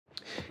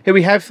Here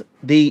we have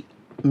the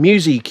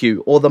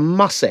MusEQ, or the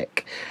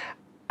MusEQ,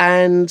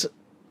 and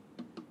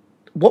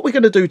what we're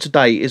going to do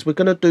today is we're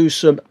going to do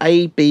some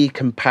A/B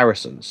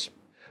comparisons.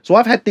 So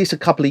I've had this a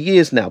couple of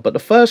years now, but the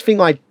first thing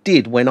I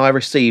did when I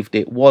received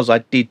it was I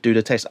did do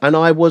the test, and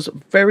I was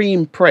very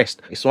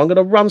impressed. So I'm going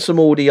to run some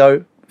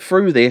audio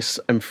through this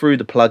and through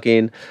the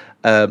plugin.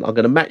 I'm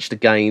going to match the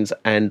gains,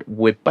 and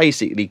we're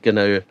basically going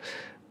to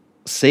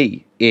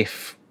see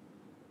if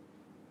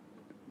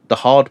the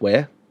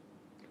hardware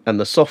and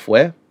the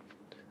software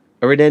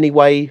are in any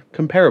way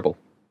comparable.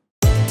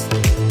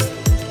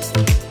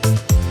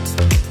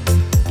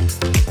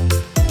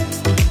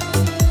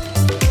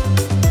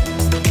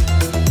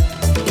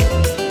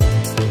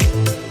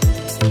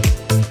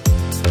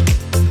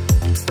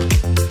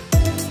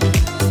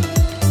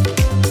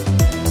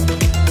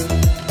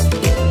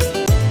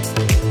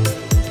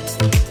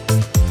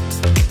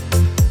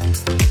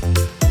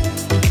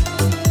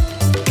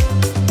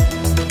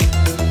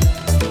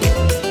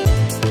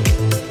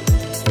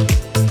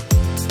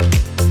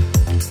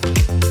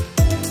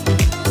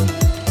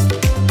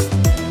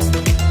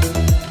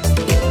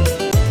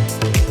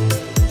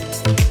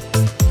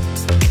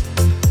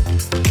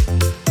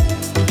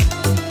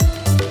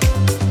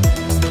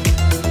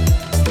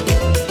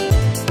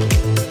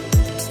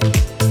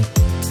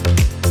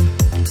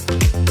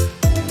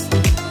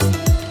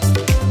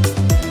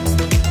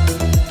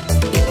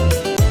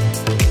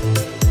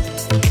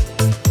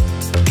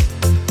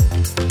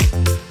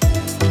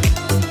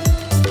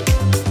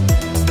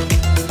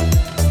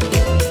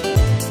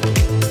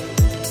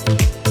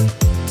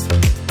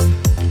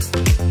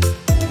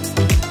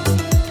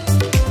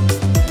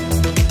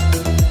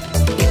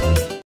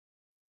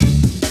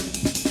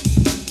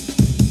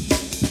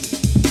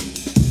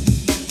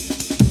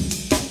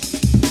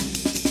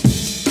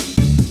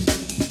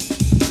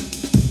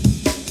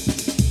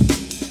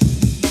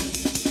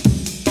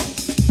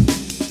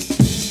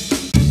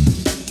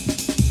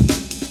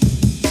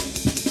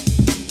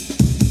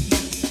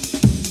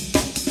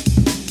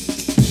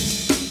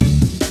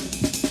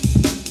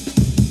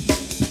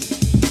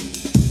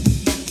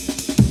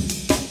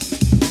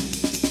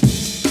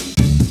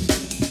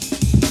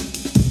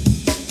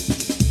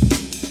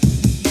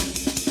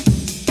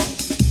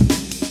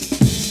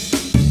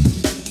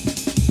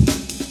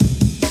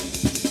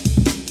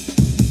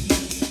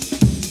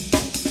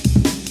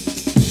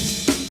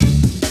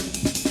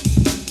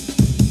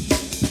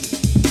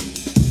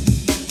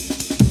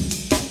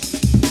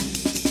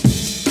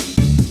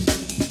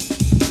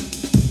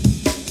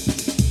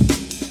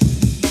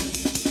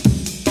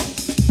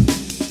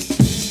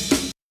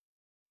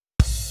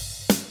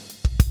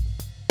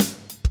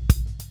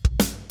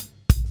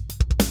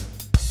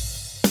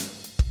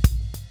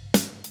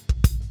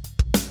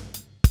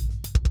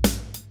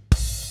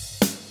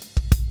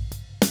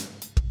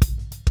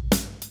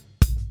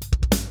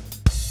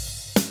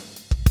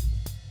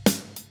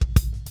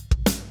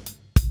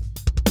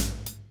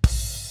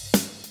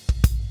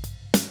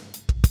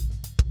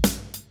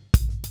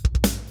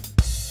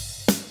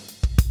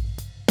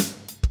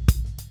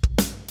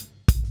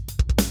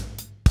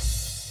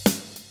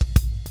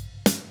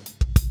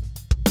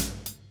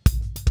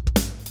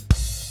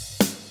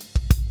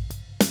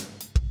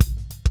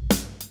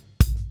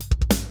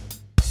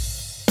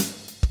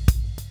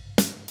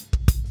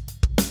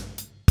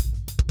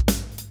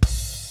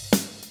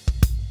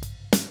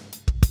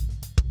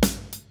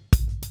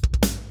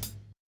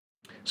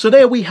 So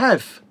there we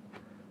have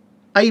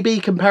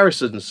A/B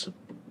comparisons,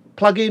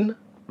 plugin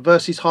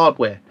versus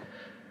hardware.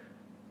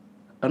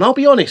 And I'll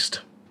be honest,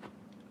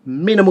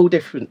 minimal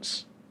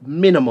difference,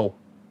 minimal.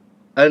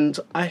 And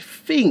I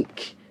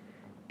think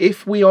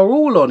if we are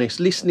all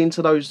honest listening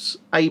to those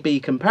A/B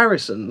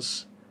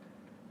comparisons,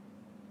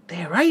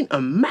 there ain't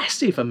a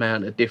massive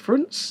amount of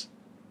difference.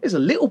 There's a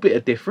little bit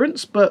of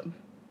difference, but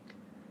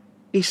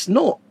it's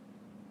not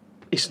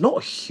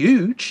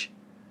huge.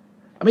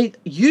 I mean,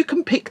 you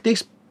can pick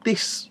this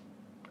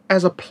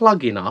as a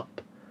plugin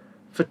up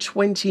for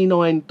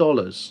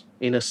 $29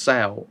 in a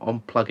sale on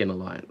Plugin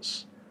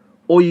Alliance,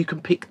 or you can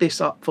pick this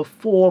up for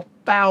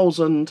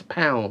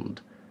 £4,000,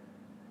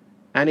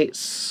 and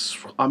it's,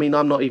 I mean,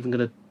 I'm not even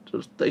gonna,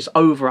 it's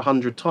over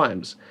 100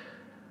 times.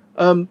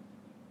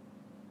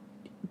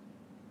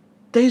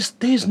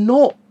 There's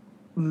not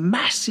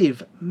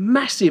massive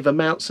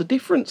amounts of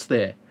difference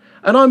there.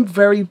 And I'm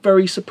very,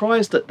 very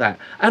surprised at that.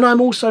 And I'm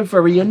also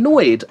very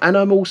annoyed, and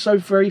I'm also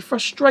very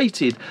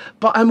frustrated,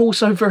 but I'm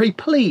also very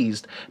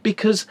pleased,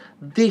 because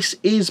this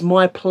is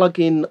my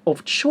plugin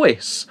of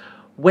choice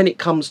when it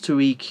comes to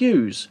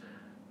EQs,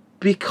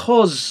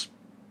 because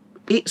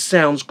it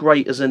sounds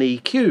great as an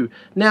EQ.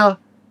 Now,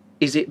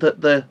 is it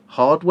that the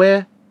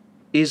hardware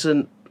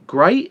isn't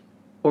great,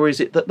 or is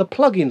it that the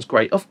plugin's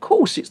great? Of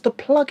course, it's the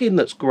plugin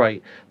that's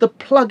great. The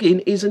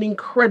plugin is an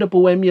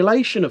incredible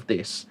emulation of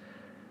this.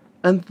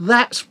 And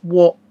that's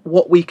what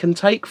we can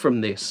take from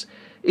this,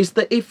 is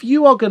that if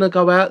you are going to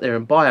go out there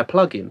and buy a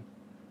plugin,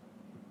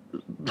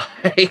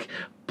 like,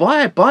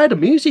 buy the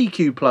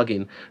MusEQ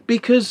plugin,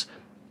 because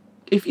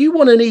if you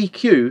want an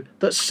EQ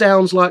that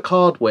sounds like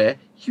hardware,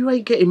 you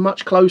ain't getting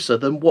much closer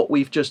than what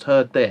we've just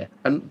heard there.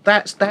 And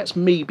that's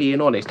me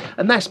being honest,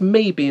 and that's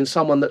me being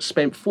someone that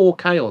spent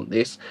 4K on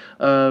this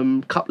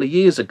couple of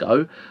years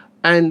ago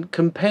and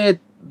compared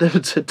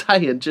them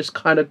today and just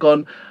kind of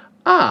gone,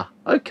 ah,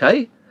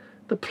 okay,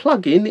 the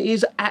plugin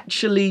is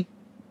actually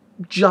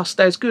just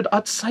as good.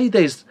 I'd say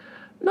there's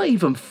not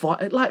even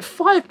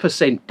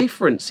 5%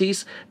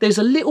 difference. There's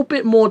a little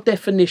bit more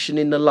definition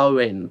in the low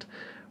end.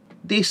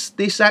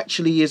 This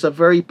actually is a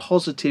very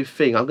positive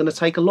thing. I'm going to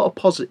take a lot of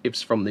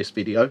positives from this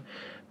video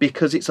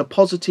because it's a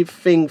positive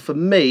thing for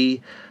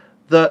me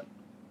that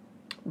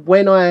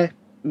when I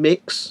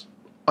mix,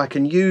 I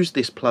can use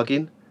this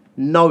plugin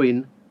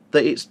knowing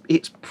that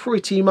it's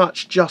pretty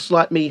much just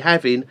like me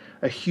having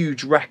a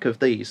huge rack of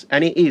these.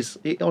 And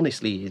it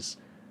honestly is.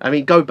 I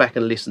mean, go back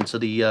and listen to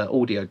the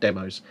audio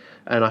demos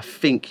and I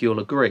think you'll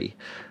agree.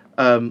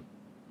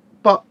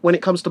 But when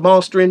it comes to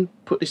mastering,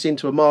 put this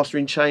into a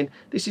mastering chain.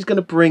 This is going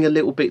to bring a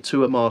little bit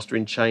to a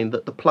mastering chain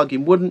that the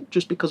plugin wouldn't,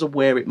 just because of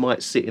where it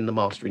might sit in the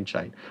mastering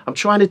chain. I'm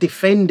trying to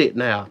defend it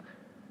now.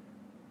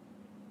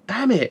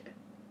 Damn it.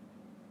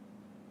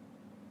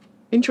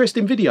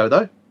 Interesting video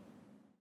though.